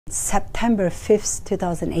September 5th,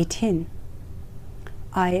 2018,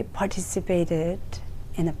 I participated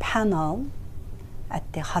in a panel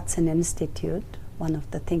at the Hudson Institute, one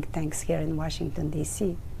of the think tanks here in Washington,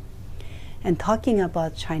 D.C., and talking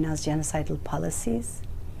about China's genocidal policies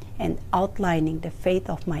and outlining the fate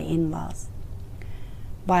of my in-laws.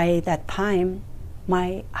 By that time,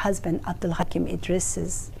 my husband Abdul Hakim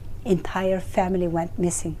Idris's entire family went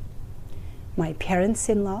missing. My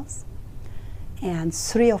parents-in-laws and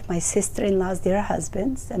 3 of my sister-in-laws, their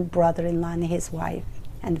husbands, and brother-in-law and his wife,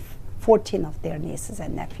 and 14 of their nieces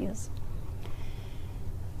and nephews.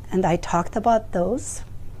 And I talked about those.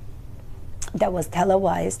 That was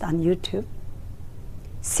televised on YouTube.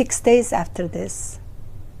 6 days after this,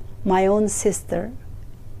 my own sister,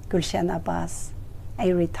 Rushan Abbas,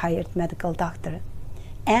 a retired medical doctor,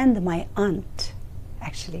 and my aunt,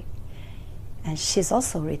 actually, and she's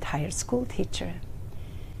also a retired school teacher,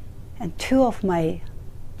 and 2 of my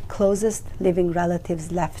closest living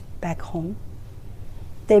relatives left back home.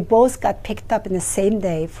 They both got picked up in the same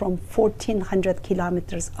day from 1,400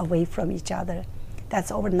 kilometers away from each other.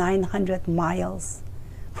 That's over 900 miles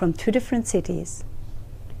from 2 different cities.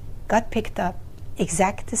 Got picked up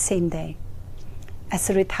exact the same day as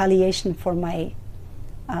a retaliation for my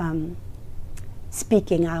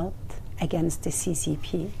speaking out against the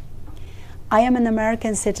CCP. I am an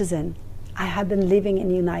American citizen. I have been living in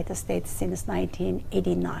the United States since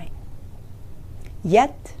 1989.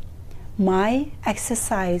 Yet, my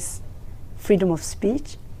exercise freedom of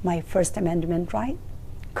speech, my First Amendment right,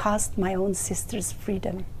 cost my own sister's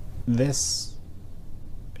freedom. This,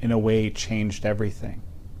 in a way, changed everything,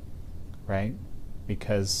 right?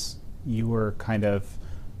 Because you were kind of,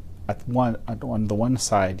 on the one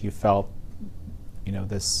side, you felt, you know,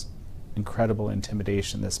 this incredible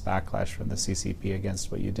intimidation, this backlash from the CCP against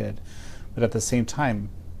what you did. But at the same time,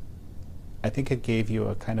 I think it gave you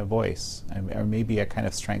a kind of voice, or maybe a kind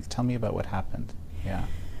of strength. Tell me about what happened. Yeah.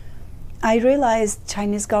 I realized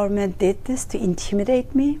Chinese government did this to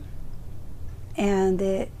intimidate me, and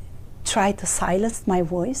they tried to silence my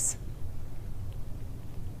voice.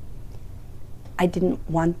 I didn't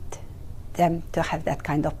want them to have that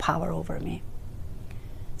kind of power over me.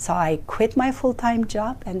 So I quit my full-time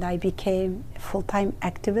job and I became a full-time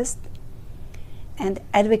activist and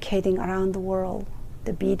advocating around the world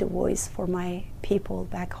to be the voice for my people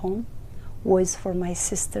back home, voice for my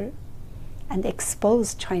sister, and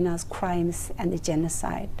expose China's crimes and the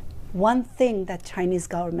genocide. One thing that Chinese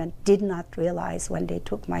government did not realize when they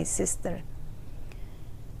took my sister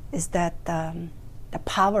is that the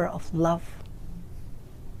power of love,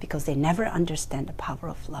 because they never understand the power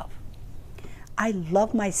of love. I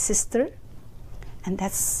love my sister, and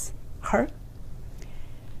that's her.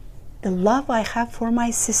 The love I have for my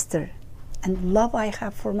sister, and love I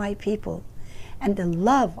have for my people, and the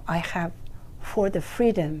love I have for the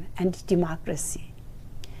freedom and democracy,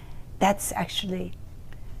 that's actually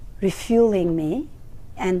refueling me,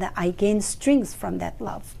 and I gain strength from that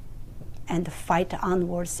love and fight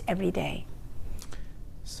onwards every day.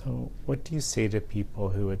 So what do you say to people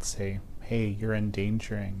who would say, hey, you're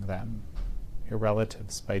endangering them, your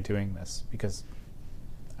relatives, by doing this? Because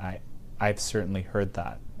I've certainly heard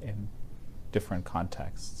that in different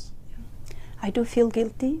contexts. I do feel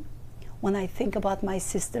guilty when I think about my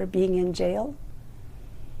sister being in jail.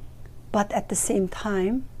 But at the same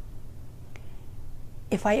time,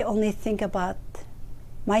 if I only think about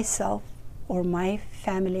myself or my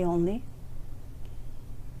family only,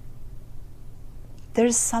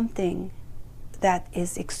 there's something that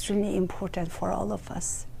is extremely important for all of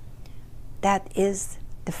us. That is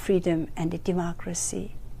the freedom and the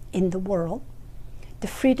democracy in the world. The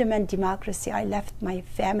freedom and democracy I left my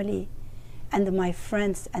family and my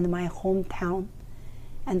friends and my hometown,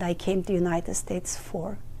 and I came to the United States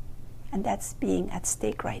for, and that's being at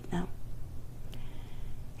stake right now.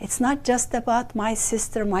 It's not just about my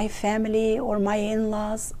sister, my family, or my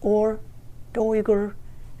in-laws, or the Uyghur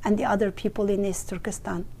and the other people in East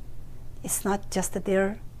Turkestan. It's not just that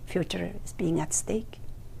their future is being at stake.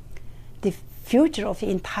 The future of the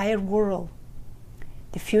entire world,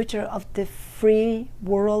 the future of the free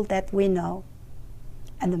world that we know,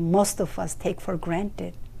 and most of us take for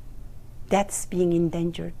granted, that's being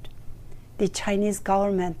endangered. The Chinese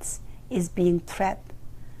government is being threatened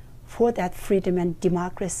for that freedom and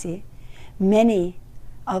democracy. Many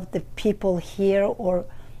of the people here or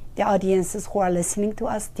the audiences who are listening to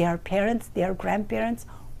us, their parents, their grandparents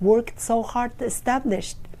worked so hard to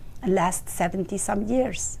establish in the last 70-some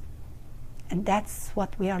years. And that's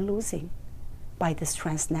what we are losing by this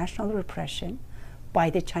transnational repression, by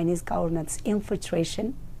the Chinese government's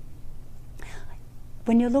infiltration.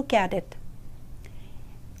 When you look at it,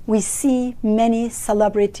 we see many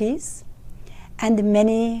celebrities and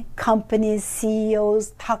many companies,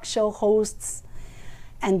 CEOs, talk show hosts,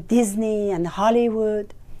 and Disney and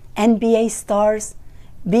Hollywood, NBA stars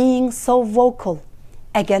being so vocal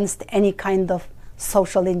against any kind of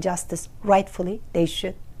social injustice. Rightfully, they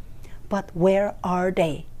should. But where are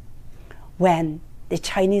they when the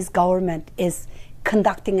Chinese government is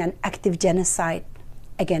conducting an active genocide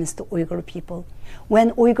against the Uyghur people?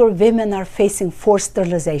 When Uyghur women are facing forced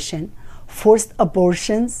sterilization, forced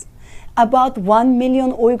abortions, about 1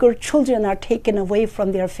 million Uyghur children are taken away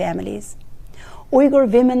from their families.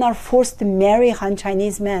 Uyghur women are forced to marry Han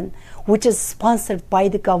Chinese men, which is sponsored by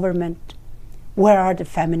the government. Where are the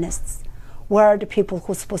feminists? Where are the people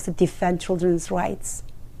who are supposed to defend children's rights?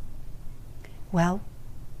 Well,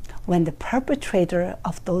 when the perpetrator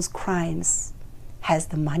of those crimes has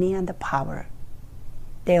the money and the power,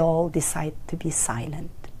 they all decide to be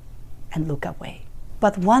silent and look away.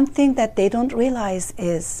 But one thing that they don't realize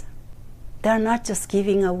is they're not just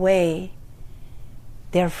giving away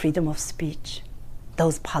their freedom of speech.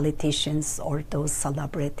 Those politicians or those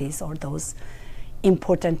celebrities or those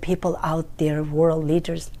important people out there, world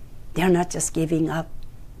leaders, they're not just giving up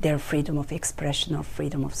their freedom of expression or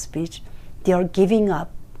freedom of speech. They are giving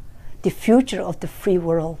up the future of the free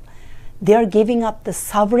world. They are giving up the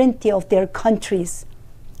sovereignty of their countries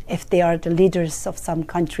if they are the leaders of some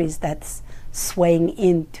countries that's swaying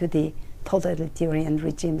into the totalitarian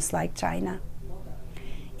regimes like China.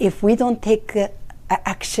 If we don't take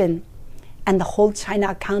action and hold China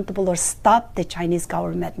accountable or stop the Chinese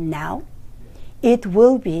government now, it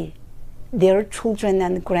will be their children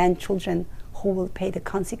and grandchildren who will pay the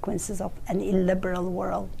consequences of an illiberal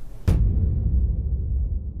world.